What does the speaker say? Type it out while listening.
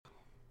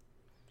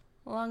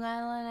Long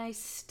Island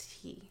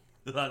iced tea.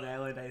 Long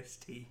Island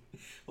iced tea.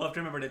 We'll have to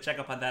remember to check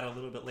up on that a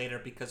little bit later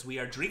because we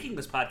are drinking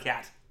this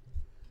podcast.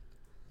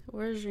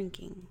 We're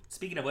drinking.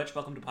 Speaking of which,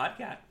 welcome to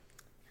Podcat.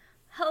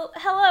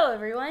 Hello,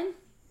 everyone.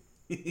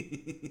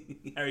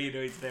 How are you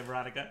doing today,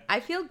 Veronica? I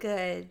feel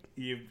good.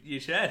 You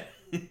should.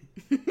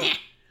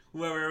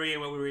 Where were we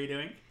and what were we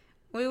doing?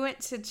 We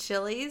went to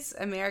Chili's,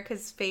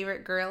 America's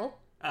favorite grill.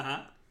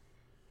 Uh-huh.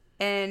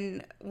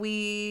 And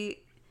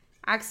we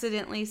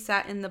accidentally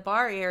sat in the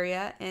bar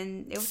area,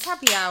 and it was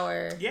happy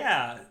hour.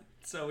 Yeah,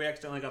 so we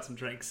accidentally got some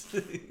drinks.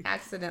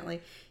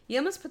 Accidentally. You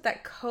almost put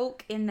that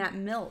Coke in that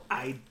milk.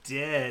 I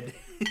did.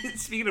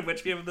 Speaking of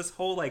which, we have this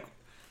whole,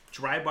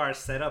 dry bar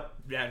set up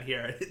down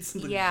here. It's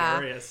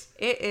luxurious.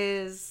 Yeah, it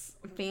is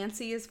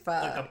fancy as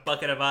fuck. Like a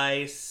bucket of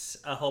ice,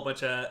 a whole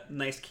bunch of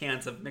nice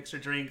cans of mixer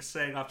drinks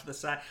sitting off to the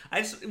side.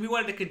 We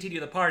wanted to continue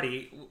the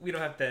party. We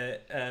don't have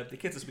the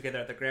kids this weekend.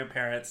 They're at the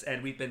grandparents,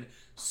 and we've been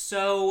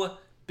so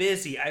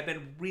busy. I've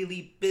been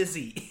really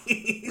busy.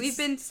 We've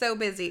been so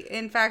busy.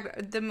 In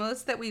fact, the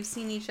most that we've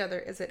seen each other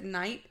is at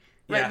night,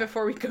 right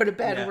before we go to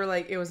bed. Yeah. And we're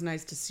like, it was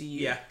nice to see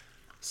you. Yeah.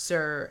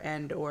 Sir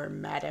and or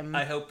madam.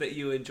 I hope that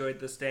you enjoyed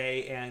this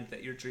day and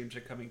that your dreams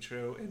are coming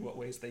true in what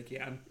ways they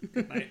can.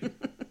 Good night.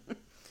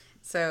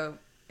 So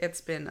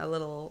it's been a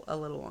little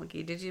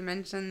wonky. Did you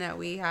mention that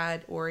we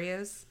had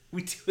Oreos?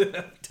 We do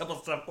have double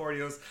stuffed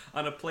Oreos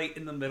on a plate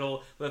in the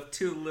middle with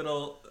 2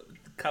 little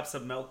cups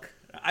of milk.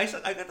 I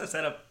got the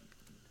setup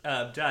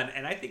done,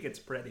 and I think it's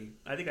pretty.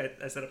 I think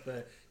I set up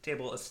the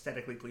table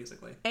aesthetically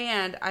pleasingly.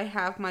 And I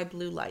have my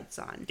blue lights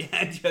on. Yeah,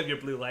 and you have your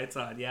blue lights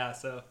on. Yeah,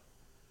 so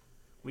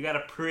we got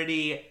a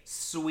pretty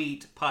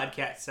sweet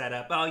podcast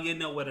setup. Oh, you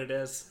know what it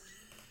is.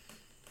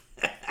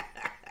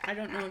 I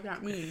don't know what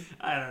that means.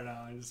 I don't know.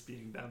 I'm just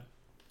being dumb.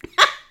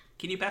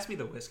 Can you pass me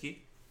the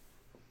whiskey?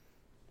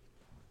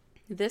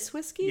 This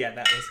whiskey? Yeah,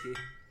 that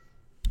whiskey.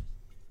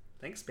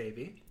 Thanks,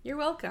 baby. You're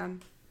welcome.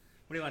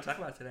 What do you want to talk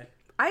about today?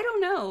 I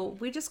don't know.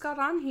 We just got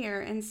on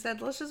here and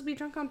said, let's just be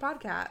drunk on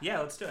podcast. Yeah,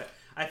 let's do it.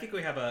 I think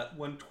we have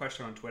one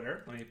question on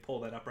Twitter. Let me pull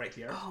that up right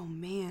here. Oh,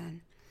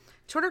 man.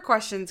 Twitter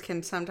questions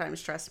can sometimes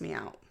stress me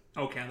out.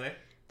 Oh, can they?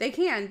 They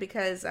can,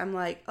 because I'm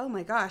like, oh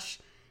my gosh,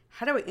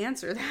 how do I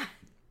answer that?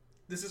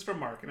 This is from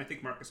Mark, and I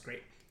think Mark is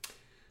great.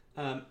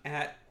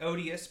 At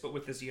Odious, but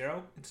with a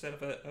 0 instead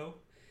of a O.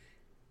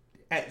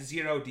 At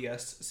 0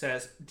 Dias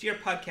says, Dear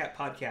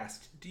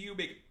Podcast, do you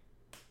make...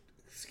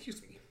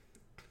 Excuse me.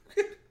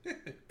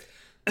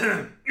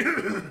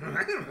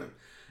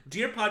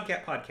 Dear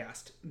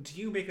Podcast, do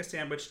you make a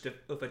sandwich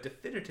with a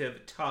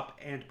definitive top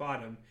and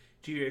bottom?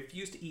 Do you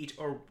refuse to eat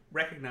or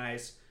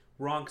recognize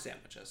wrong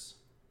sandwiches?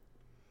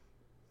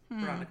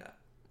 Veronica.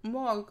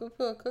 Well, go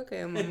put a cookie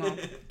in my mouth.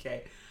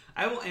 Okay.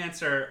 I will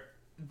answer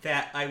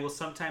that I will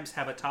sometimes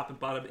have a top and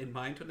bottom in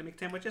mind when I make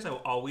sandwiches. I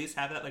will always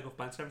have that, with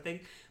buns and everything.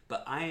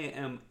 But I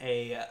am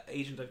a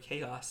agent of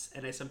chaos,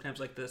 and I sometimes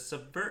like to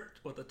subvert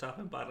what the top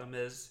and bottom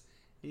is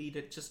and eat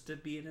it just to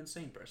be an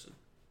insane person.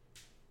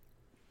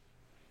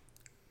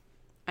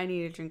 I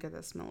need a drink of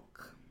this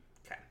milk.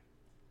 Okay.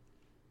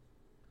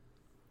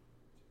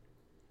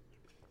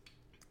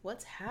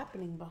 What's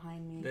happening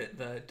behind me?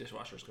 The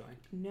dishwasher's going.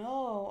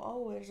 No.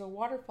 Oh, there's a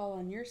waterfall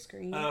on your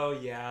screen. Oh,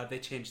 yeah. They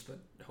changed the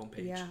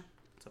homepage. Yeah.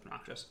 It's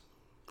obnoxious.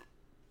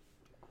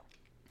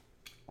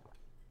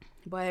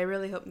 But I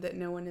really hope that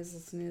no one is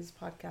listening to this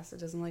podcast that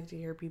doesn't like to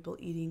hear people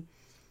eating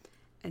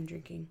and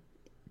drinking.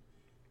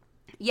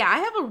 Yeah, I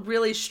have a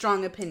really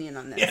strong opinion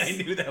on this. Yeah, I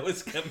knew that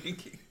was coming.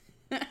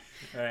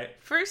 All right.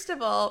 First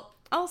of all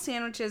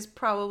sandwiches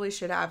probably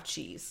should have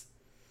cheese.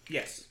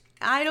 Yes.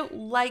 I don't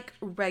like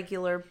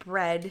regular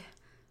bread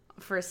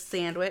for a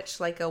sandwich,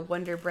 like a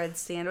Wonder Bread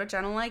sandwich.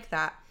 I don't like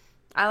that.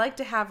 I like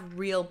to have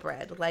real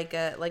bread, like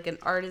an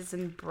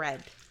artisan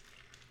bread.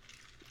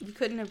 You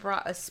couldn't have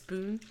brought a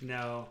spoon?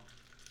 No.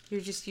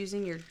 You're just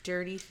using your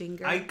dirty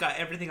finger? I got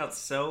everything else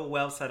so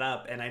well set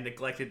up, and I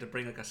neglected to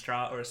bring a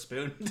straw or a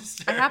spoon to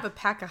stir. I have a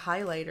pack of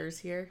highlighters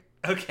here.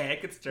 Okay, I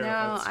could stir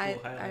up a school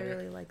highlighter. I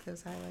really like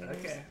those highlighters.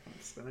 Okay, I'm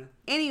just gonna...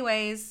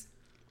 Anyways,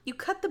 you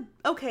cut the...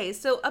 Okay,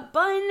 so a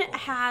bun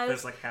has...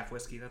 There's half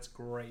whiskey. That's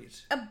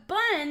great. A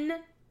bun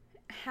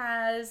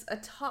has a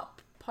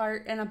top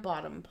part and a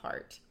bottom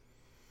part.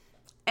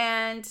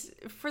 And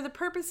for the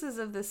purposes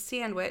of the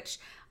sandwich,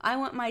 I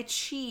want my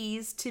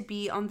cheese to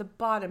be on the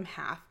bottom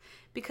half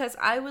because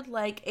I would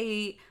like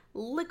a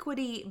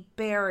liquidy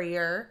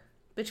barrier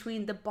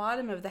between the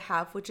bottom of the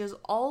half, which is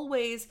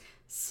always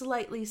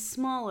slightly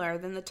smaller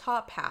than the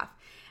top half.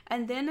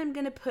 And then I'm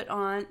going to put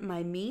on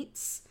my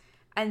meats,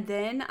 and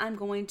then I'm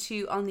going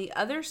to, on the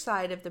other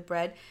side of the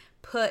bread,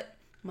 put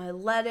my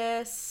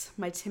lettuce,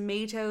 my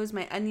tomatoes,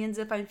 my onions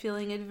if I'm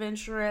feeling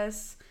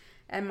adventurous,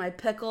 and my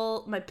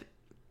pickles.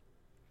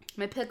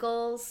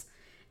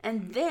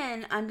 And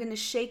then I'm going to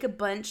shake a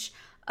bunch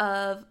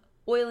of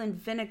oil and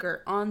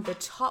vinegar on the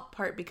top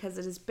part because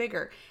it is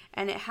bigger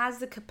and it has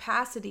the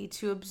capacity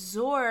to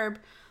absorb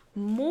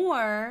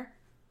more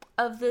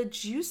of the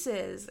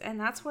juices, and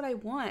that's what I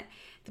want,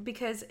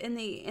 because in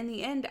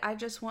the end I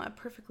just want a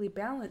perfectly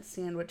balanced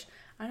sandwich.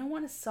 I don't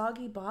want a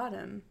soggy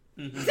bottom.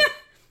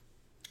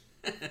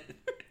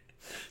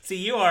 See,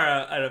 you are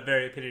a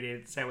very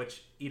opinionated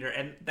sandwich eater,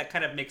 and that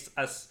kind of makes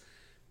us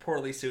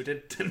poorly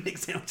suited to make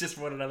sandwiches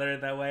for one another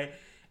in that way.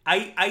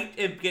 I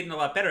am getting a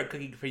lot better at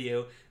cooking for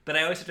you, but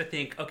I always have to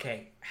think,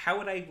 okay, how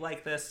would I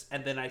like this?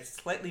 And then I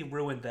slightly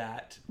ruin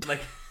that.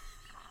 Like,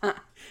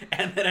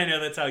 and then I know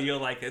that's how you'll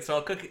like it. So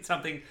I'll cook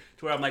something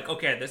to where I'm like,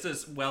 okay, this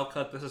is well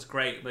cooked, this is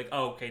great. Like,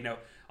 oh, okay, no.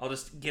 I'll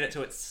just get it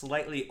to it's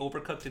slightly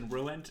overcooked and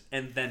ruined,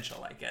 and then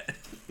she'll like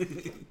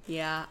it.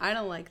 Yeah, I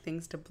don't like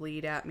things to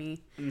bleed at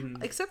me.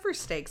 Mm-hmm. Except for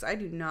steaks. I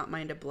do not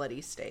mind a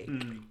bloody steak.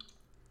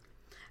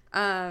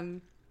 I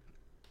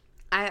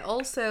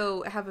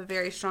also have a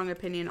very strong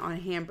opinion on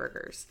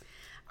hamburgers.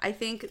 I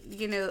think,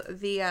 you know,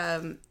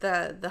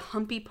 the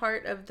humpy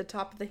part of the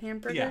top of the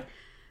hamburger.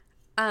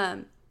 Yeah.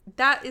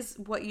 That is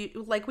what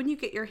you like when you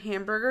get your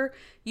hamburger,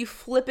 you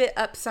flip it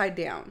upside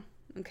down,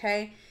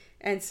 okay?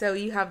 And so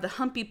you have the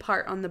humpy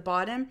part on the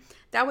bottom.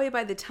 That way,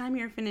 by the time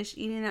you're finished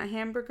eating that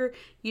hamburger,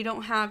 you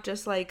don't have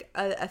just like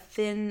a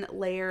thin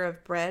layer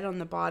of bread on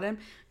the bottom.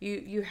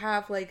 You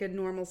have like a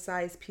normal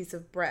sized piece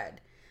of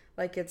bread.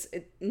 Like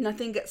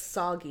nothing gets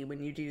soggy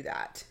when you do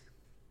that.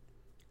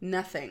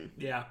 Nothing.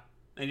 Yeah.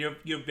 And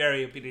you're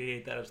very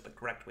opinionated that is the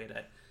correct way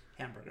to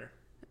hamburger.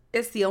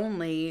 It's the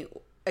only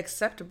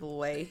acceptable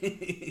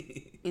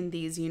way in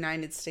these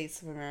United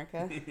States of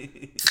America.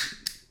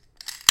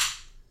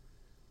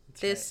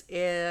 This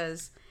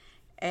is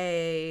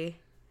a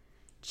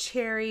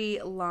cherry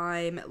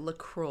lime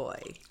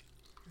LaCroix.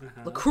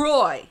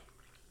 LaCroix!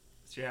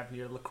 So you're having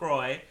your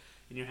LaCroix,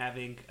 and you're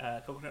having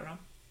coconut rum?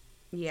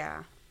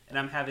 Yeah. And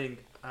I'm having,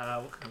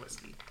 what kind of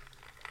whiskey?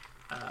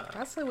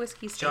 That's a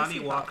whiskey Johnny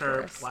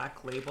Walker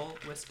Black Label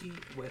whiskey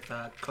with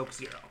Coke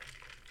Zero.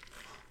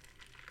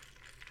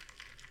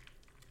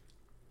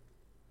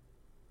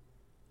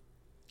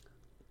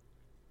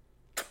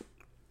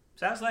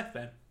 So how's life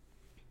been?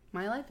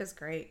 My life is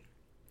great.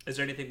 Is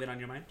there anything been on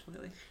your mind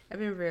lately? I've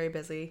been very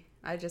busy.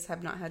 I just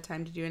have not had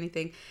time to do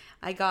anything.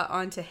 I got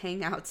onto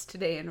Hangouts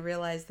today and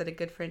realized that a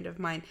good friend of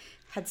mine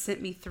had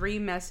sent me 3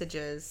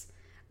 messages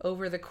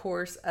over the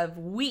course of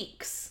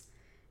weeks,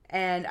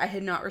 and I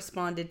had not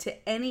responded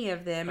to any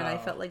of them, and I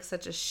felt like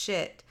such a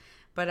shit.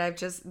 But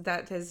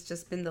that has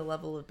just been the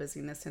level of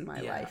busyness in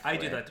my life. I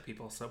do that to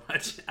people so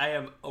much. I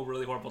am a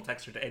really horrible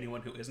texter to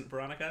anyone who isn't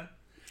Veronica.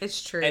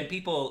 It's true. And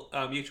people,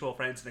 mutual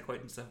friends and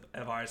acquaintances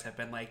of ours have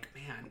been like,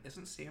 man,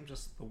 isn't Sam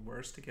just the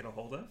worst to get a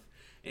hold of?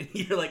 And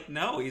you're like,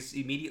 no, he's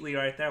immediately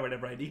right there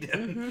whenever I need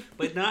him. Mm-hmm.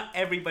 But not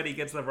everybody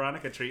gets the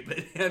Veronica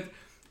treatment. And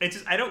it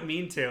just, I don't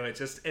mean to. It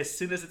just, as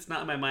soon as it's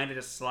not in my mind, it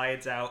just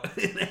slides out.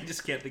 And I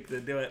just can't think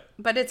to do it.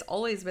 But it's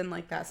always been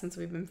like that since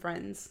we've been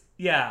friends.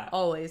 Yeah.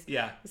 Always.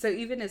 Yeah. So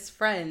even as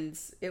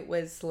friends, it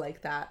was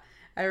like that.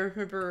 I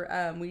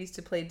remember we used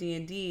to play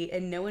D&D,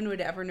 and no one would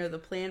ever know the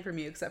plan from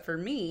you except for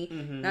me.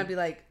 Mm-hmm. And I'd be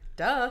like,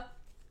 duh,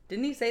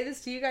 didn't he say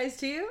this to you guys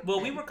too?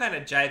 Well, we were kind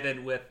of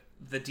jiving with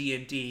the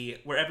D&D,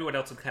 where everyone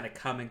else would kind of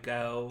come and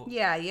go.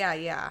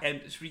 Yeah.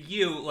 And for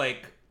you,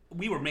 like,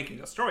 we were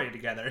making a story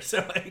together,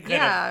 so I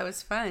it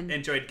was fun.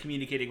 Enjoyed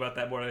communicating about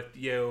that more with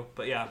you.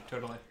 But yeah,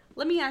 totally.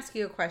 Let me ask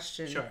you a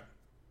question. Sure.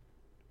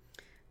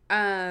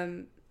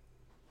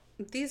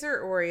 These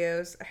are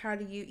Oreos. How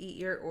do you eat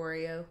your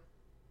Oreo?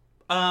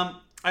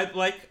 I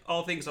like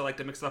all things. I like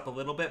to mix it up a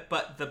little bit,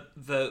 but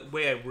the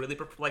way I really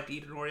like to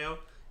eat an Oreo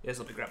is,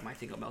 let me grab my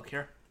thing of milk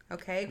here.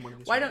 Okay.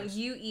 Why don't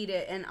you eat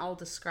it and I'll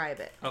describe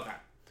it? Okay.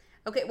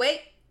 Okay,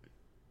 wait.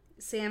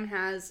 Sam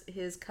has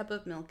his cup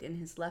of milk in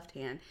his left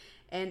hand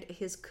and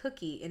his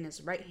cookie in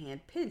his right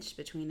hand, pinched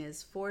between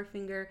his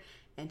forefinger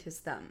and his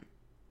thumb.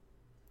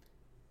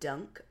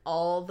 Dunk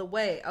all the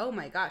way. Oh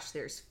my gosh,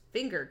 there's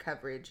finger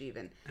coverage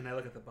even. And I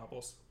look at the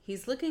bubbles.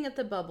 He's looking at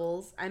the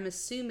bubbles. I'm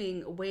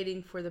assuming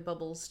waiting for the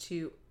bubbles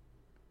to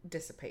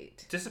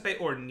dissipate.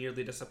 Dissipate or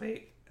nearly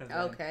dissipate.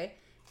 Okay.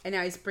 And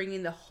now he's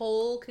bringing the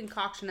whole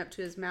concoction up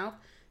to his mouth.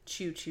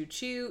 Chew, chew,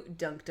 chew.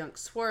 Dunk, dunk,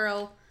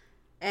 swirl.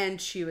 And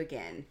chew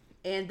again.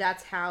 And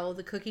that's how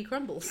the cookie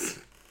crumbles.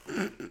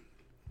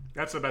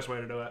 That's the best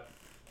way to do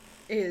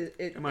it.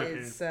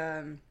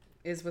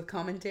 Is with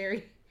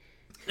commentary.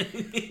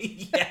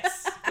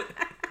 Yes.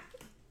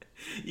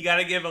 You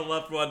gotta give a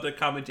loved one to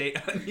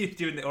commentate on you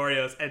doing the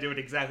Oreos and do it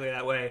exactly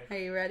that way. Are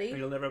you ready? And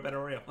you'll never have a better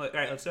Oreo. All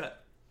right, let's do it.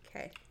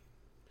 Okay.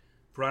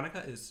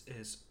 Veronica is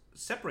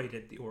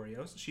separated the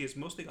Oreos. She has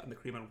mostly gotten the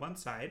cream on one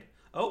side.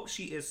 Oh,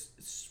 she is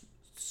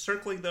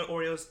circling the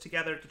Oreos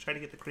together to try to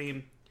get the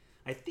cream,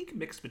 I think,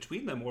 mixed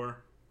between them, or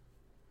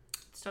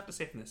it's tough to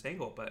say from this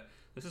angle, but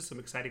this is some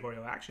exciting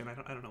Oreo action. I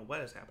don't know what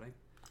is happening.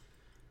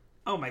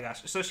 Oh my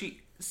gosh. So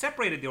she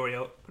separated the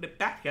Oreo, put it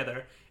back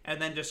together,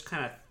 and then just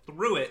kind of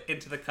threw it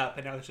into the cup,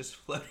 and now it's just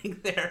floating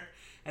there.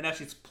 And now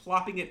she's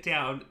plopping it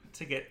down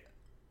to get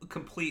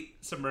complete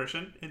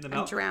submersion in the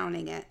milk. I'm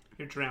drowning it.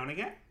 You're drowning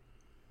it?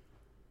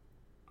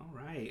 All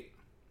right.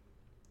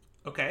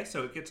 Okay,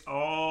 so it gets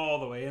all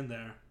the way in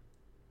there.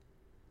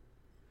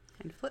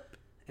 And flip.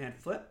 And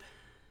flip.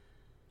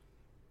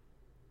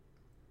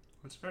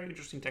 It's a very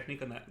interesting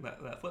technique on that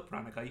flip,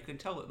 Veronica. You can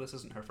tell that this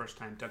isn't her first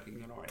time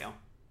dunking an Oreo.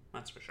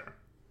 That's for sure.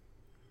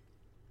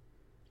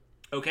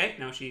 Okay,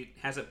 now she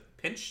has it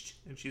pinched,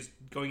 and she's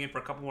going in for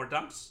a couple more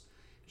dumps.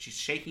 She's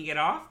shaking it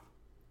off.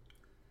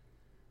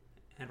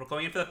 And we're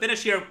going in for the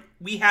finish here.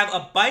 We have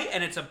a bite,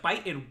 and it's a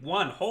bite in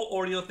one. Whole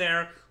Oreo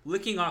there,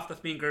 licking off the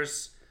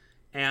fingers,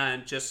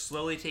 and just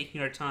slowly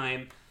taking her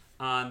time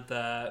on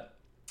the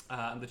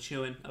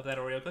chewing of that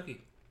Oreo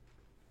cookie.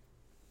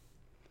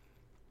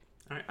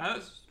 All right,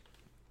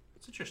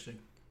 that's interesting.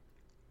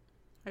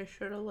 I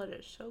should have let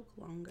it soak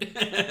longer.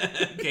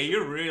 Okay,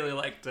 you really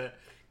like to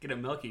get it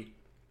milky.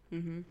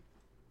 Mm-hmm.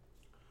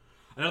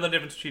 Another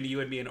difference between you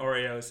and me and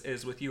Oreos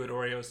is with you and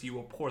Oreos, you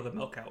will pour the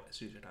milk out as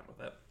soon as you're done with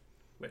it.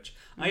 Which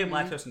I am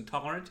lactose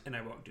intolerant, and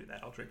I won't do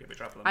that. I'll drink every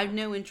drop of the milk. I have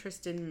no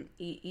interest in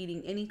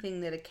eating anything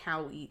that a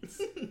cow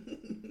eats.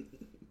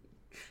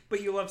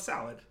 But you love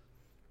salad.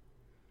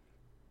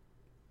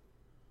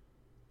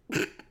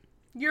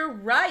 You're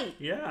right.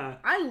 Yeah.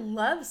 I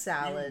love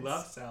salads. You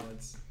love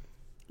salads.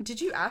 Did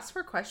you ask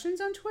for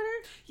questions on Twitter?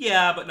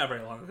 Yeah, but not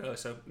very long ago,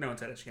 so no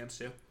one's had a chance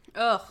to.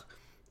 Ugh.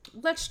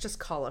 Let's just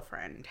call a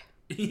friend.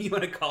 You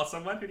want to call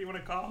someone? Who do you want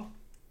to call?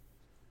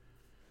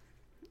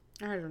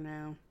 I don't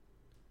know.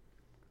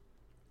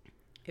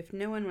 If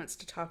no one wants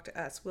to talk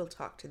to us, we'll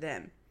talk to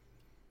them.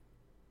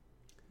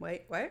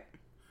 Wait, what?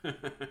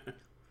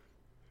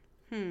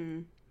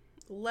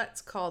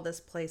 Let's call this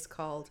place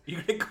called...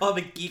 You're going to call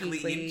the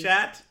Geekly Eat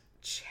Chat?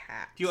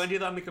 Chat. Do you want to do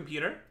that on the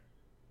computer?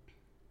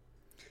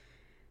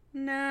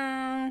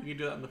 No. You can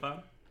do that on the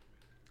phone?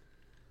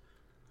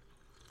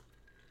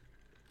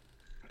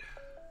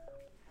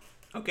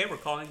 Okay, we're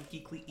calling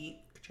Geekly Eat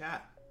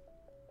Chat.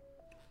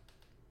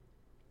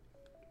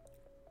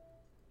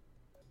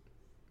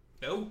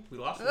 Oh, we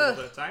lost a little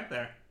bit of time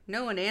there.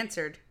 No one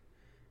answered.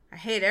 I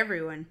hate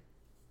everyone.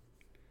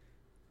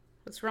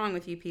 What's wrong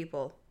with you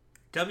people?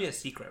 Tell me a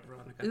secret,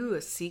 Veronica. Ooh,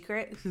 a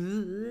secret?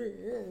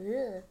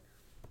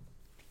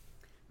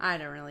 I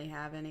don't really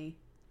have any.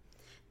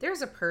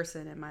 There's a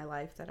person in my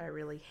life that I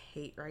really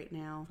hate right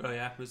now. Oh,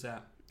 yeah? Who's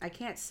that? I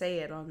can't say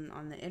it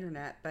on the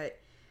internet, but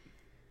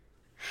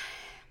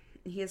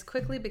he is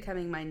quickly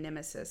becoming my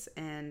nemesis,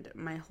 and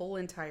my whole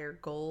entire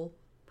goal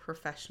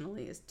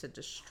professionally is to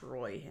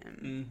destroy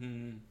him.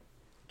 Mm-hmm.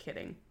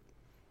 Kidding.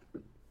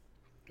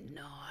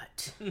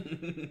 Not.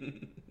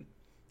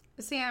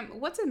 Sam,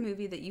 what's a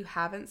movie that you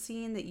haven't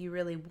seen that you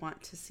really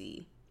want to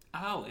see?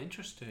 Oh,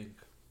 interesting.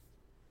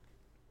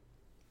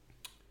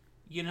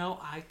 You know,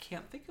 I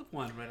can't think of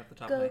one right off the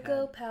top of my head.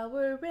 Go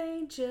Power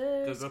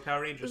Rangers. Go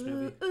Power Rangers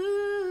movie.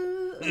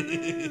 Ooh.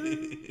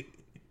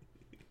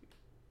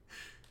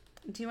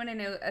 Do you want to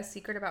know a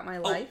secret about my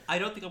life? I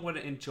don't think I'm going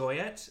to enjoy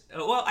it.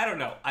 Well, I don't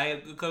know.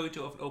 I go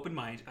into an open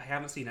mind. I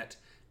haven't seen it.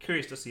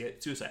 Curious to see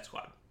it. Suicide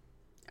Squad.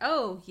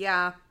 Oh,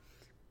 yeah.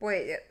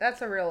 Boy,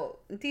 that's a real...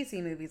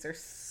 DC movies are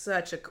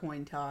such a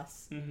coin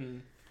toss. Mm-hmm.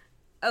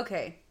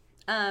 Okay.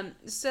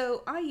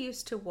 So I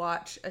used to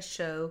watch a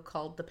show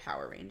called The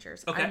Power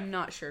Rangers. Okay. I'm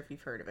not sure if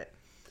you've heard of it.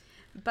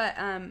 But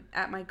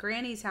at my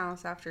granny's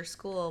house after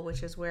school,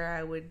 which is where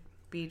I would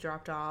be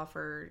dropped off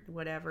or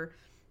whatever,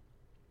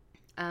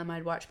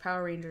 I'd watch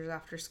Power Rangers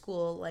after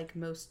school like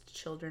most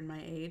children my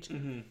age.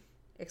 Mm-hmm.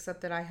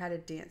 Except that I had a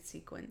dance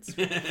sequence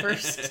for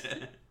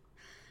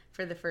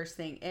the first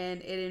thing.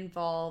 And it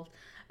involved,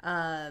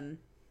 I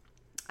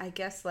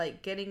guess,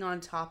 like getting on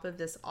top of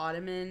this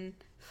ottoman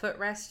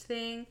footrest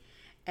thing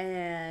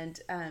and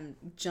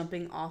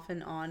jumping off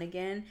and on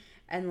again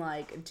and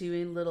like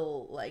doing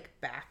little like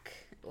back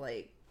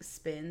like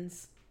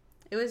spins.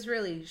 It was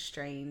really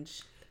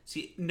strange.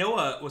 See,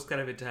 Noah was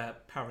kind of into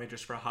Power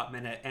Rangers for a hot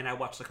minute, and I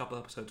watched a couple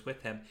episodes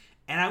with him,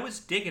 and I was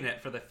digging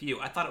it for the few.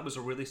 I thought it was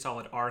a really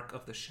solid arc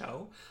of the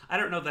show. I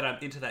don't know that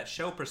I'm into that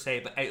show per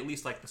se, but I at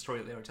least like the story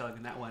that they were telling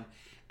in that one.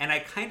 And I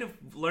kind of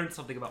learned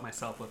something about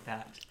myself with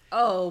that.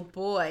 Oh,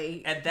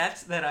 boy. And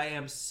that's that I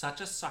am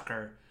such a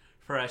sucker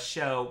for a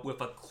show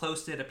with a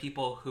close knit of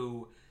people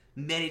who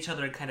met each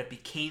other and kind of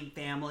became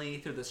family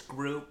through this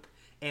group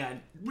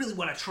and really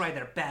want to try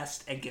their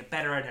best and get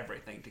better at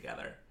everything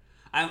together.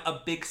 I'm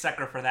a big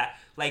sucker for that.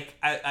 Like,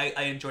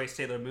 I enjoy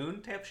Sailor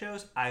Moon type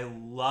shows. I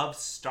love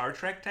Star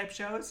Trek type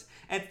shows.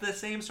 And it's the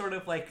same sort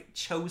of, like,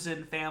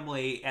 chosen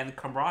family and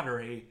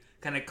camaraderie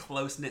kind of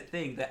close-knit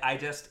thing that I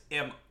just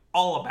am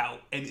all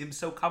about and am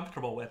so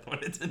comfortable with when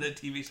it's in a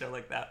TV show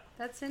like that.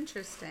 That's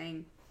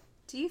interesting.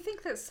 Do you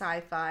think that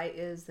sci-fi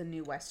is the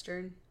new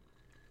Western?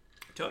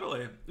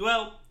 Totally.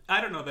 Well, I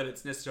don't know that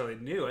it's necessarily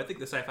new. I think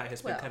the sci-fi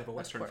has been kind of a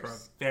Western for a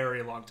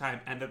very long time.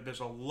 And that there's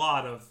a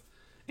lot of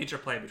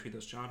interplay between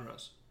those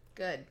genres.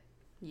 Good.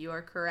 You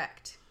are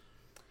correct.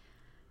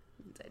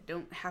 I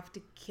don't have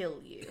to kill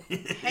you.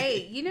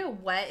 Hey, you know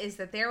what? Is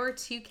that there were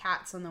two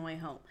cats on the way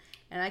home.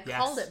 And I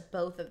called it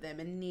both of them,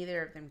 and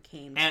neither of them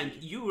came. And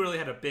you really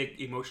had a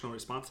big emotional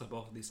response to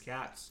both of these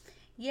cats.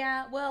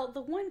 Yeah, well,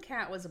 the one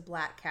cat was a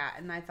black cat,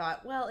 and I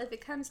thought, well, if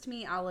it comes to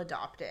me, I'll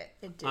adopt it.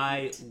 It didn't.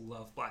 I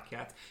love black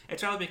cats.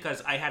 It's probably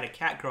because I had a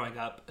cat growing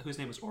up whose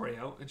name was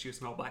Oreo, and she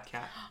was an all black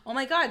cat. Oh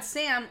my God,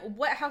 Sam!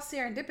 How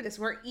serendipitous!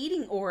 We're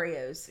eating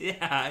Oreos.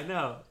 Yeah, I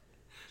know.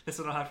 This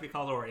one will have to be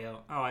called Oreo.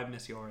 Oh, I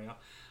miss you, Oreo.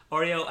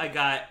 Oreo I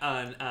got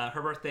on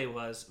her birthday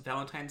was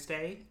Valentine's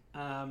Day,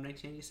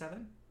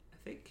 1987, I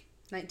think.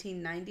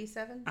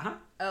 1997? Uh huh.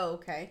 Oh,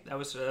 okay. That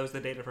was the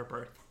date of her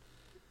birth.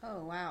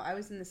 Oh, wow. I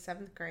was in the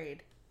 7th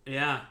grade.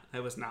 Yeah,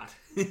 I was not.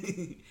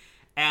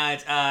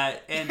 and I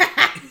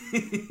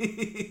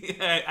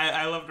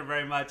loved her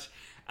very much.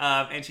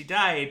 And she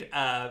died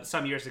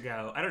some years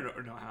ago. I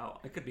don't know how.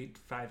 It could be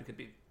 5. It could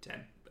be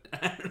 10.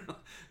 I don't know.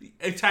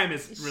 Time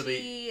is really.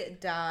 She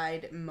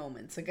died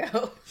moments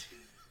ago.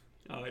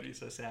 Oh, it'd be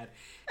so sad.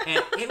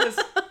 And it was.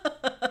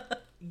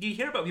 You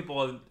hear about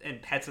people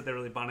and pets that they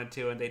really bonded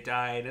to, and they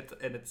died,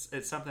 and it's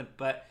something.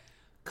 But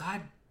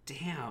god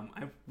damn,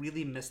 I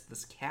really missed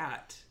this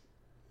cat.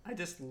 I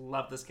just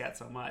love this cat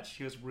so much.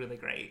 She was really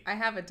great. I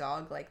have a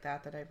dog like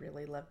that I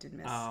really loved and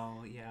missed.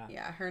 Oh, yeah.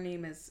 Yeah, her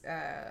name is,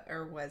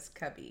 or was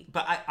Cubby.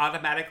 But I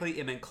automatically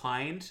am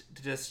inclined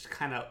to just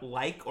kind of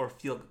like or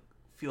feel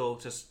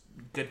just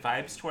good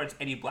vibes towards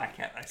any black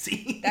cat I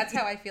see. That's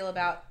how I feel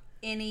about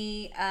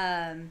any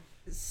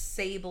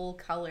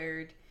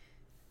sable-colored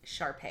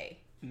Shar-Pei.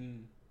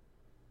 Mm.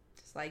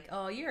 Just like,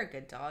 oh, you're a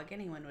good dog.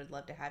 Anyone would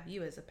love to have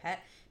you as a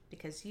pet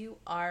because you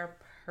are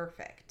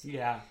perfect.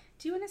 Yeah.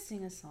 Do you want to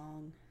sing a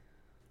song?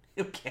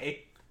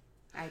 Okay.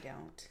 I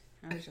don't.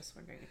 I was just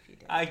wondering if you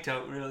did. I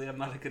don't really. I'm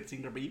not a good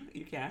singer, but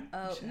you can.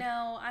 Oh, sure.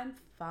 no, I'm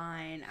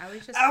fine. I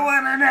was just... I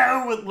want to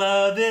know what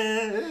love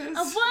is.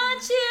 I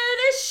want you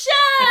to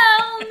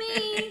show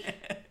me.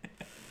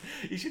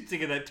 You should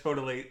sing in that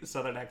totally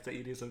southern accent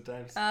you do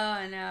sometimes.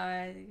 Oh,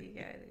 no, you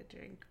gotta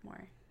drink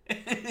more.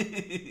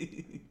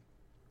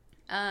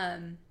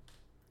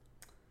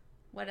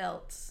 What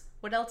else?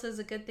 What else is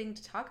a good thing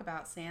to talk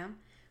about, Sam?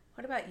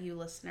 What about you,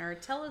 listener?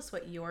 Tell us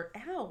what your...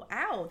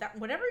 Ow, that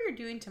whatever you're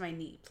doing to my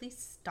knee, please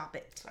stop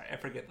it. Sorry, I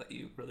forget that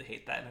you really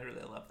hate that, and I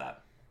really love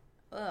that.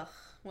 Ugh.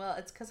 Well,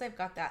 it's because I've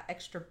got that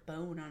extra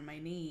bone on my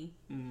knee.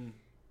 Mm.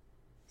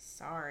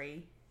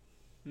 Sorry.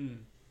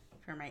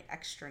 For my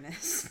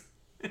extraness.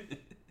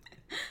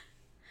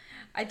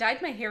 I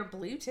dyed my hair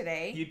blue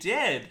today. You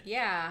did?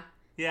 Yeah.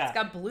 Yeah. It's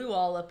got blue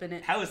all up in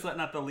it. How is that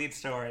not the lead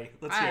story?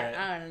 Let's hear it.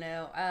 I don't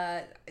know.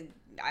 I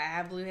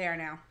have blue hair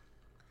now.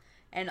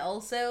 And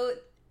also,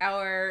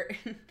 I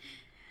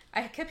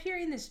kept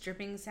hearing this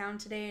dripping sound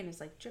today, and it's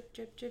like drip,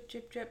 drip, drip,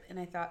 drip, drip. And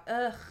I thought,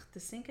 ugh, the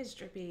sink is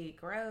drippy.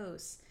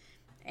 Gross.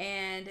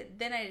 And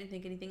then I didn't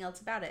think anything else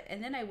about it.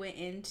 And then I went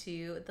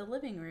into the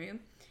living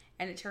room,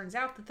 and it turns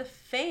out that the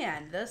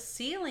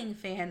ceiling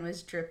fan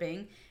was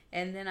dripping.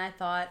 And then I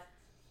thought,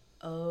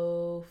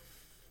 oh,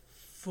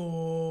 fuck.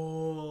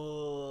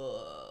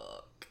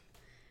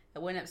 I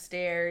went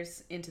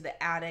upstairs into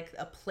the attic,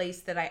 a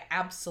place that I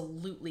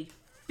absolutely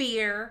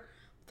fear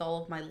with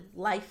all of my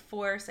life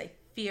force. I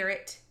fear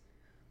it.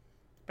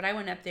 But I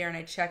went up there and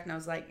I checked and I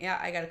was like, yeah,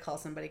 I got to call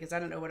somebody because I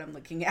don't know what I'm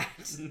looking at.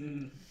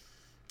 Isn't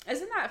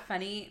that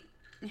funny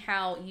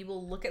how you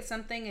will look at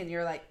something and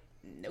you're like,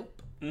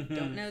 nope,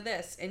 don't know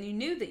this. And you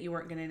knew that you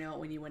weren't going to know it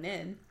when you went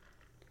in.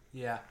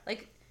 Yeah.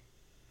 Like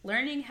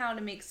learning how to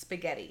make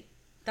spaghetti.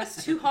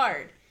 That's too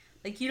hard.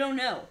 Like you don't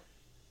know.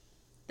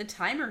 The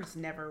timer's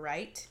never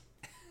right.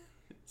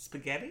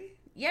 Spaghetti?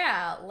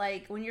 Yeah,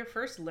 like when you're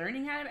first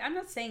learning how to... I'm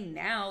not saying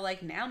now.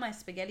 Like now my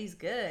spaghetti's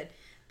good.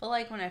 But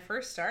like when I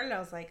first started, I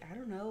was like, I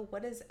don't know.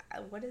 What is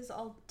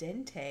al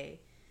dente?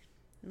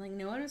 And like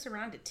no one was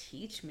around to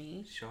teach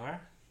me. Sure. I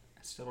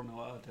still don't know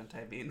what al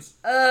dente means.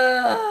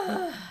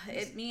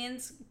 It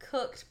means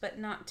cooked but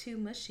not too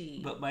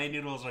mushy. But my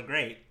noodles are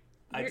great.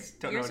 I just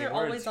don't know yours any are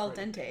words always al for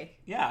it. dente.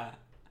 Yeah.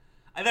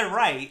 And they're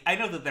right. I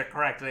know that they're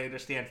correct, and I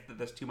understand that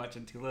there's too much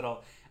and too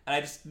little. And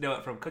I just know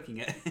it from cooking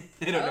it.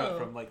 I don't know it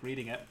from like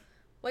reading it.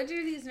 What are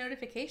these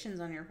notifications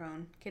on your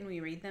phone? Can we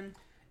read them?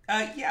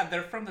 Yeah,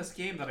 they're from this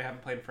game that I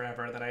haven't played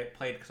forever that I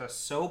played because I was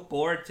so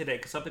bored today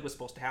because something was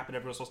supposed to happen.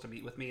 Everyone was supposed to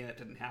meet with me and it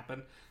didn't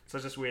happen. So I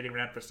was just waiting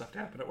around for stuff to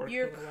happen at work.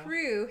 Your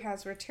crew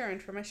has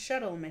returned from a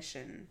shuttle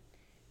mission.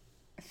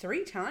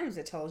 3 times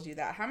it tells you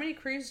that. How many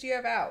crews do you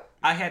have out?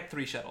 I had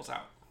 3 shuttles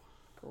out.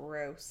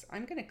 Gross.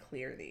 I'm going to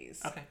clear these.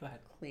 Okay, go ahead.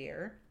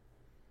 Clear.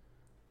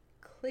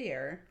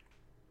 Clear.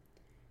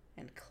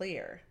 And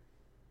clear.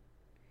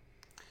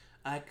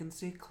 I can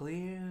see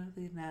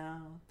clearly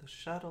now the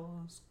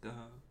shuttle's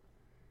gone.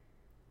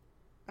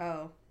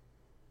 Oh.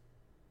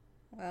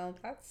 Well,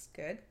 that's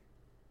good.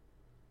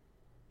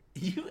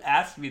 You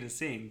asked me to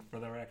sing, for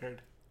the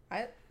record.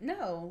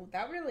 No,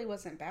 that really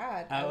wasn't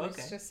bad. Oh, I was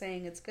okay. just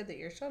saying it's good that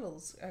your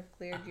shuttles have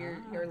cleared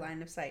your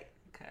line of sight.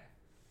 Okay.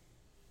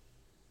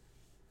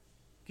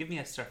 Give me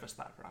a surface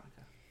thought,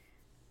 Veronica.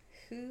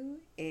 Who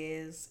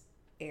is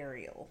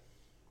Ariel?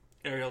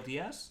 Ariel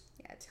Diaz?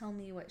 Yeah, tell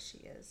me what she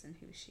is and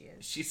who she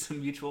is. She's a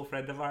mutual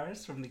friend of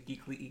ours from the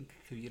Geekly Inc.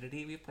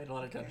 community. We've played a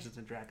lot of Dungeons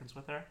and Dragons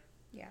with her.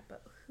 Yeah,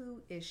 but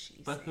who is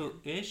she? But Sam? who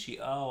is she?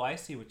 Oh, I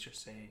see what you're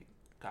saying.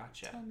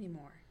 Gotcha. Tell me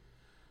more.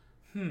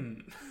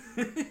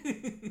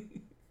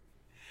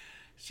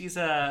 She's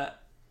a...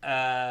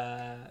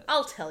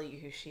 I'll tell you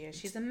who she is.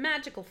 She's a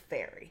magical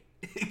fairy.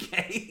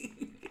 Okay.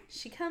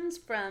 She comes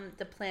from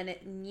the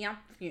planet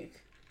Nyapnyuk.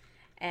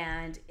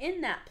 And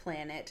in that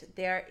planet,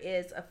 there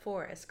is a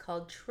forest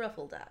called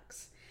Truffle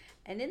Ducks.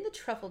 And in the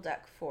Truffle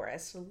Duck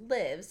Forest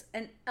lives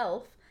an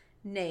elf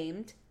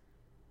named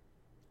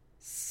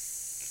Celia.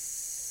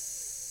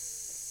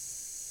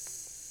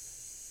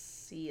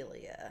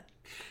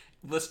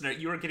 Listener,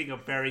 you are getting a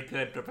very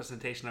good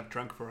representation of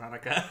drunk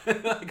Veronica.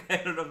 Like,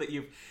 I don't know that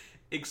you've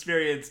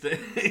experienced it.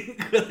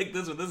 Like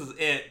this is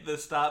it. The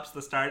stops,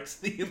 the starts,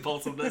 the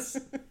impulsiveness.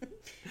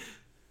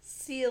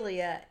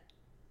 Celia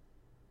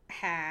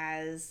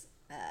has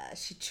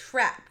she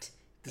trapped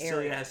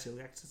Celia has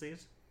celiac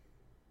disease?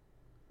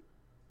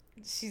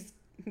 She's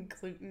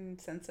gluten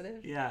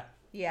sensitive. Yeah.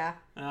 Yeah.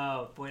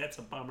 Oh boy, that's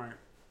a bummer.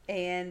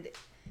 And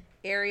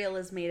Ariel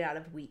is made out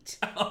of wheat.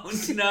 Oh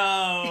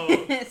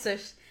no. So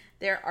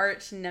they're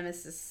arch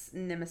nemesis.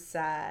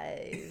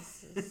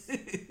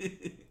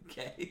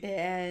 Okay.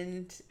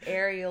 And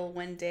Ariel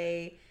one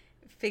day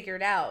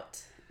figured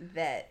out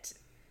that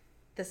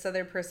this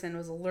other person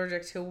was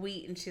allergic to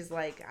wheat, and she's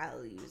like,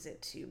 I'll use it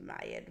to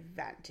my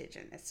advantage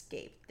and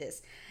escape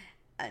this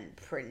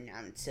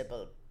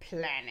unpronounceable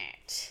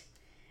planet.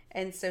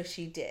 And so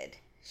she did.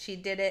 She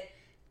did it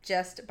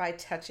just by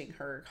touching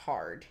her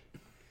hard.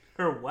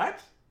 Her what?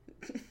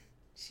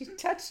 She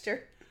touched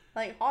her,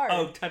 like, hard.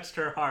 Oh, touched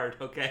her hard.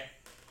 Okay.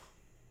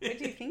 What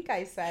do you think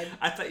I said?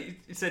 I thought you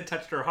said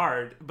touched her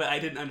hard, but I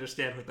didn't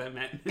understand what that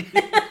meant.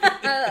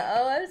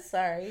 Oh, I'm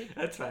sorry.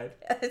 That's fine.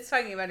 I was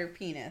talking about her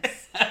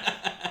penis.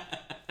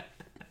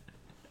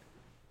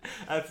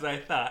 That's what I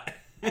thought.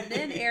 And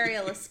then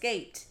Ariel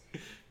escaped,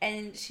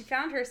 and she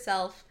found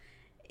herself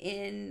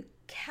in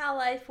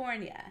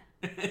California.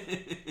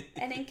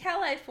 And in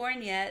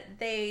California,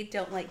 they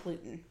don't like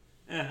gluten.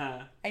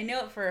 Uh-huh. I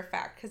know it for a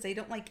fact because they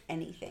don't like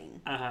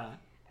anything. Uh-huh.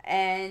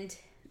 And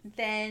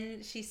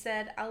then she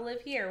said, I'll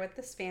live here with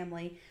this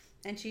family.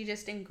 And she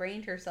just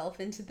ingrained herself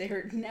into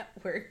their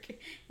network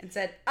and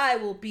said, I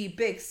will be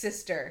big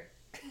sister.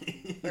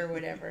 Or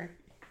whatever.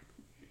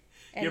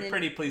 And You're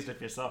pretty pleased with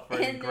yourself for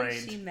and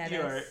ingrained. Then she met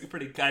You're us.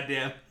 pretty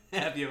goddamn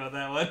happy about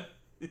that one.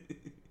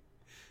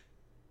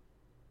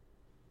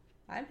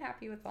 I'm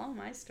happy with all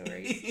my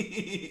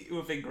stories.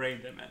 With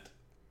ingrained, I meant.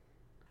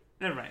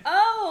 Never mind.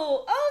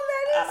 Oh,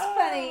 that is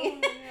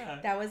funny. Yeah.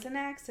 That was an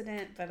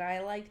accident, but I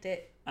liked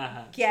it.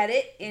 Uh-huh. Get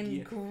it?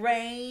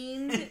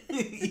 Ingrained.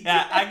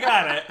 Yeah, I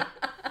got it.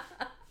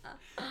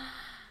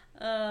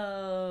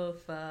 Oh,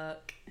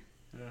 fuck.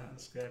 Oh,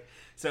 that's good.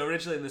 So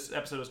originally this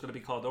episode was going to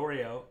be called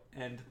Oreo,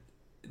 and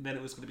then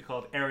it was going to be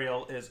called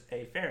Ariel is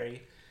a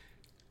Fairy.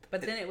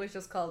 But then it was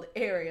just called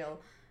Ariel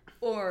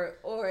or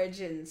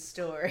Origin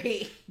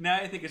Story. Now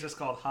I think it's just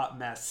called Hot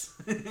Mess.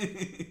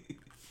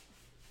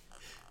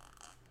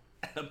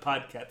 A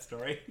podcast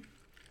story.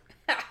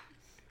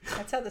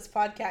 That's how this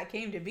podcast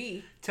came to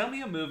be. Tell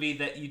me a movie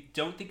that you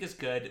don't think is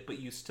good, but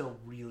you still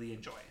really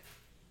enjoy.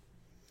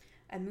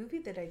 A movie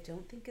that I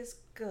don't think is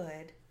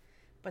good,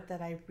 but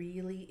that I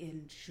really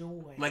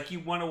enjoy. Like you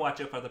want to watch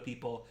it for other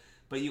people,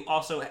 but you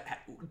also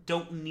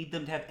don't need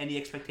them to have any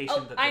expectation.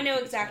 Oh, that I know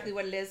exactly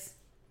what it is.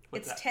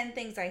 What's It's that? 10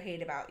 Things I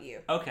Hate About You.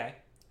 Okay.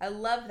 I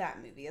love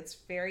that movie. It's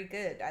very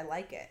good. I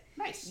like it.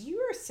 Nice. You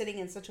are sitting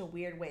in such a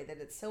weird way that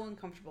it's so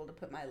uncomfortable to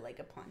put my leg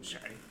upon you.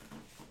 Sorry.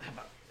 How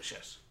about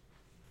this?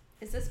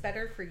 Is this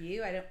better for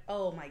you? I don't.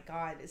 Oh my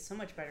god, it's so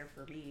much better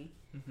for me.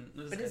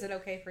 Mm-hmm. But is it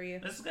okay for you?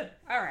 This is good.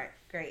 All right,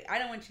 great. I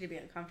don't want you to be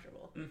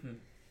uncomfortable.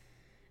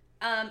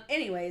 Mm-hmm.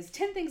 Anyways,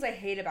 10 Things I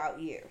Hate About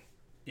You.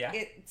 Yeah.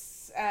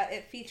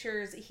 It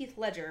features Heath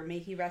Ledger, may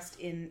he rest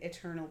in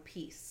eternal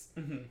peace,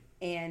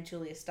 and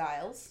Julia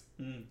Stiles,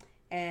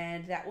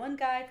 and that one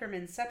guy from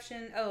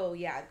Inception. Oh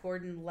yeah,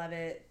 Gordon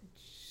Levitt,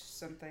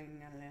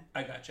 something, I don't know.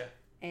 I gotcha.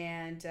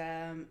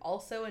 And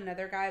also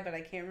another guy, but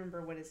I can't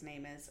remember what his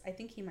name is. I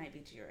think he might be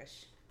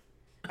Jewish.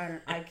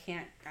 I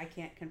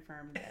can't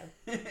confirm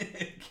though.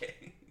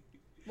 Okay.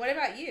 What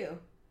about you?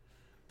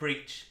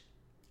 Breach.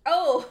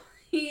 Oh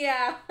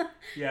yeah.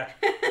 Yeah.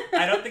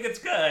 I don't think it's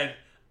good.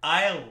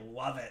 I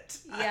love it.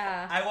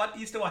 Yeah. I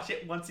used to watch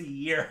it once a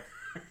year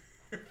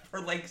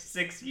for like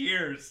 6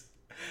 years.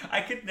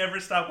 I could never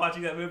stop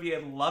watching that movie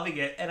and loving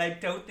it, and I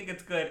don't think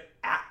it's good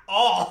at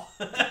all.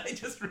 I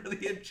just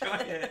really enjoy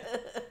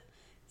it.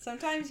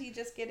 Sometimes you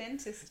just get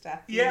into stuff.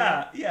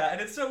 Yeah, yeah,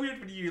 and it's so weird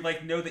when you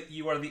like know that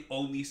you are the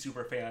only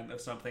super fan of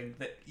something,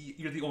 that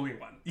you're the only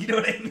one. You know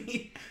what I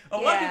mean? A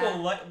lot of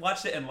people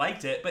watched it and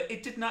liked it, but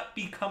it did not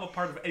become a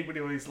part of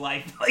anybody's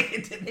life like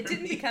it did. It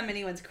didn't become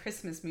anyone's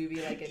Christmas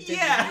movie like it did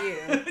for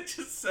you. Which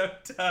is so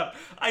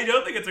tough. I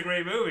don't think it's a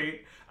great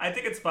movie. I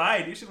think it's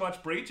fine. You should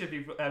watch Breach if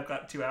you've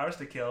got 2 hours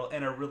to kill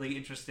and are really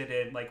interested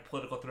in like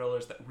political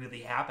thrillers that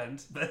really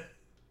happened.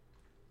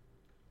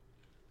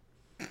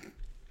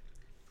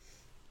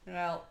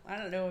 Well, I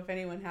don't know if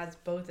anyone has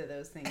both of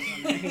those things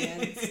on their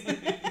hands.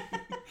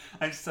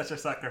 I'm such a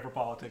sucker for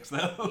politics,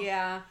 though.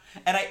 Yeah.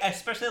 And I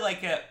especially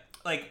like it.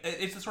 Like,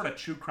 it's the sort of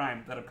true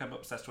crime that I'm kind of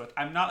obsessed with.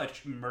 I'm not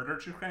a murder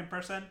true crime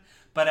person,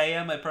 but I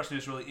am a person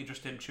who's really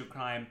interested in true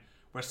crime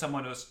where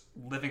someone was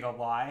living a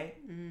lie.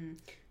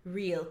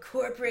 Real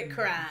corporate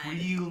crime.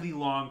 Really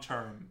long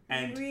term.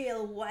 And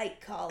real white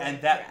collar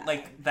and that crime.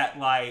 like that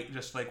lie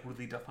just like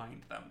really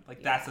defined them.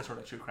 Like that's the sort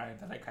of true crime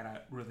that I kind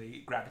of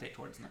really gravitate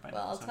towards in the find.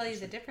 Well, I'll tell you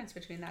the difference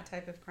between that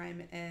type of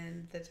crime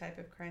and the type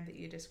of crime that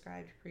you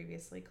described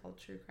previously called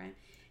true crime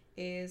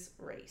is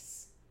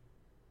race.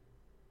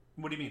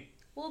 What do you mean?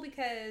 Well,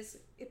 because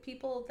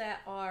people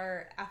that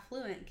are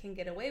affluent can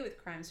get away with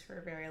crimes for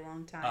a very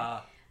long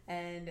time.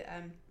 And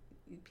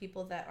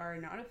people that are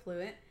not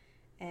affluent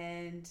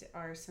and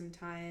are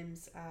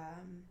sometimes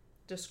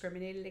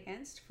discriminated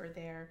against for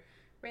their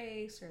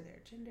race or their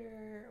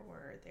gender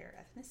or their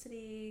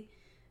ethnicity,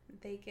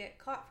 they get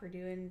caught for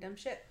doing dumb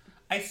shit.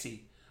 I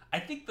see. I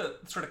think the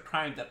sort of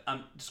crime that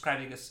I'm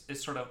describing is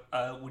sort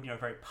of when you're a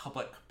very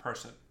public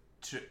person.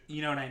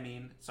 You know what I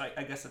mean? So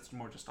I guess it's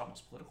more just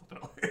almost political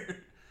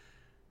thriller.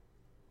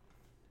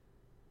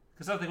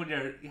 Because I think when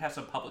you have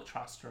some public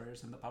trust or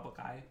is in the public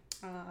eye.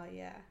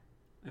 Yeah.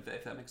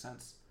 If that makes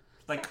sense.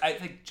 Like, I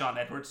think John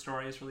Edwards'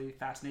 story is really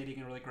fascinating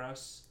and really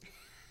gross.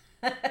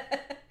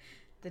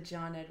 The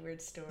John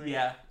Edwards story.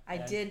 Yeah. I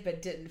did,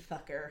 but didn't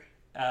fuck her.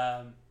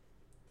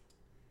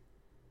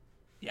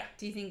 Yeah.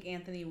 Do you think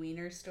Anthony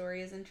Weiner's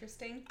story is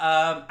interesting?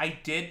 I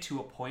did to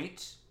a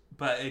point,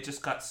 but it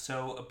just got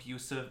so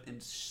abusive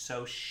and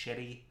so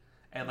shitty.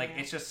 And, like,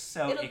 it's just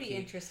so It'll icky. be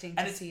interesting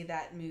to see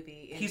that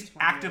movie in He's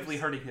 20 actively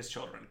years. hurting his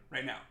children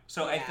right now.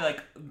 So I feel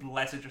like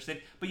less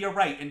interested. But you're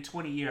right. In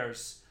 20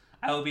 years,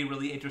 I will be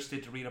really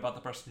interested to read about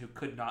the person who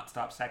could not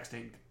stop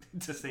sexting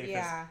to save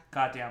his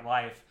goddamn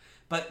life.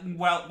 But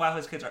while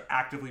his kids are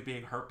actively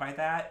being hurt by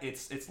that,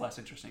 it's less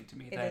interesting to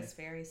me than is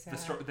very sad.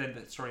 than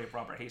the story of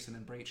Robert Hasen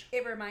and Breach.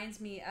 It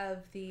reminds me of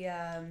the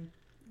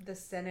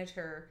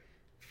senator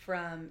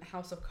from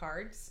House of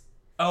Cards.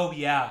 Oh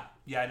yeah,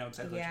 I know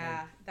exactly. Yeah, what you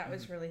mean. that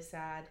was really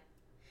sad.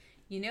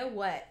 You know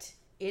what?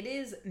 It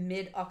is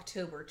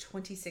mid-October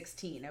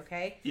 2016.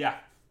 Okay. Yeah.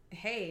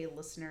 Hey,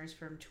 listeners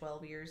from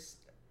 12 years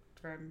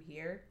from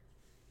here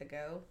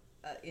ago,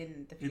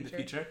 in the future. In the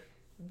future.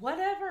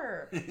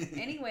 Whatever.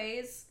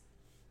 Anyways,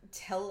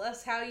 tell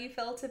us how you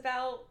felt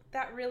about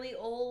that really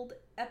old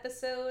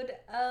episode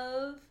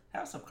of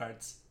House of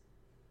Cards.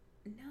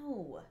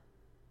 No.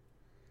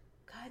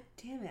 God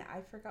damn it,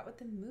 I forgot what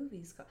the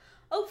movie's called.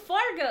 Oh,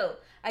 Fargo!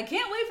 I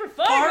can't wait for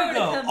Fargo to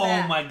come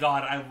back. Oh my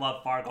god, I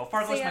love Fargo.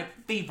 Fargo's my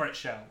favorite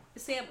show.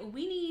 Sam,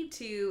 we need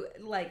to,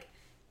 like,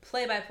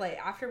 play by play.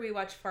 After we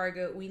watch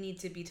Fargo, we need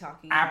to be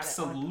talking about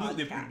Absolutely, it on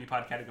we're going to be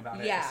podcasting about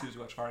it as soon as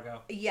we watch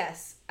Fargo.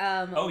 Yes.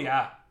 Oh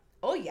yeah.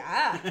 Oh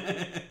yeah.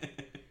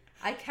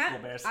 I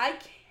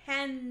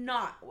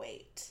cannot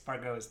wait.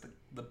 Fargo is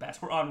the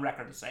best. We're on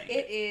record to saying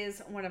it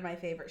is one of my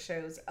favorite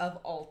shows of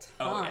all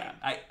time. Oh yeah,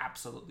 I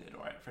absolutely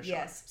adore it for sure.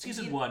 Yes,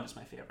 season 1 is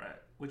my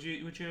favorite. Would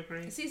you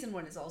agree? Season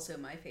 1 is also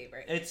my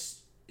favorite.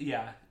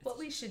 What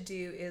we should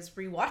do is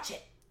rewatch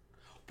it.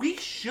 We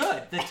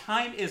should. The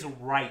time is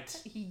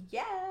right.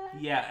 Yeah.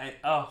 Yeah.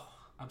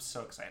 I'm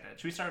so excited.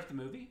 Should we start with the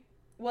movie?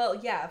 Well,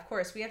 yeah, of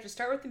course. We have to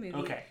start with the movie.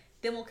 Okay.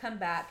 Then we'll come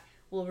back.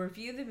 We'll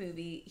review the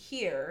movie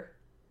here,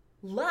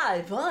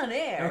 live on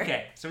air.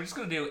 Okay. So we're just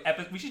gonna do.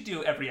 We should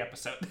do every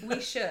episode.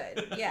 We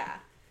should. Yeah.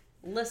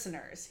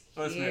 Listeners,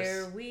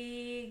 here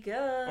we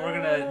go. We're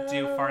gonna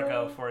do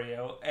Fargo for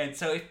you. And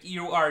so if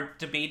you are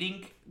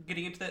debating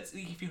getting into this,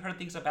 if you heard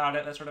things about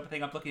it, that sort of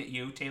thing, I'm looking at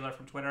you, Taylor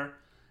from Twitter,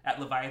 at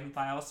Leviathan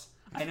Files.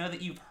 I know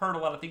that you've heard a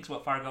lot of things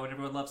about Fargo and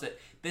everyone loves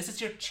it. This is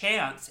your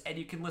chance, and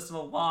you can listen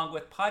along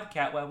with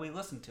Podcat while we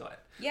listen to it.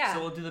 Yeah. So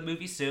we'll do the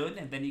movie soon,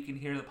 and then you can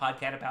hear the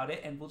Podcat about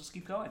it, and we'll just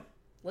keep going.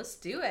 Let's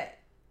do it.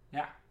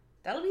 Yeah.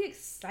 That'll be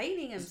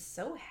exciting. I'm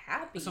so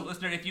happy. So,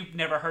 listener, if you've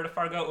never heard of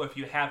Fargo, or if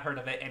you have heard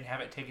of it and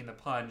haven't taken the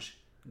plunge,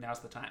 now's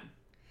the time.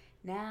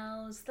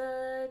 Now's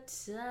the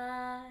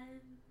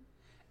time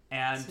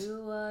and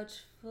to watch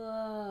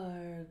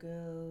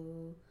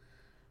Fargo.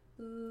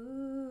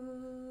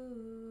 Ooh.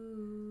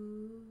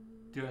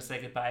 Do you want to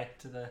say goodbye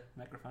to the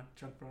microphone,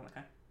 Drunk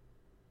Veronica?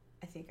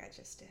 I think I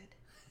just did.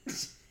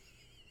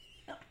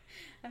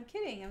 I'm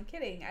kidding.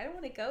 I don't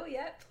want to go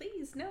yet.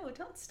 Please, no,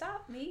 don't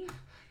stop me.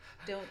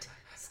 Don't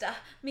stop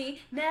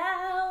me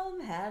now.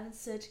 I'm having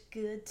such a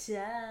good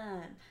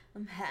time.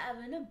 I'm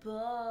having a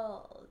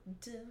ball.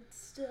 Don't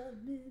stop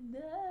me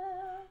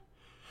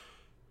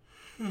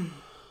now.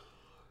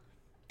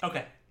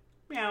 Okay.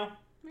 Meow.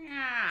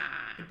 Meow.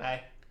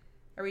 Goodbye.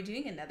 Are we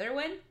doing another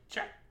one?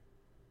 Sure.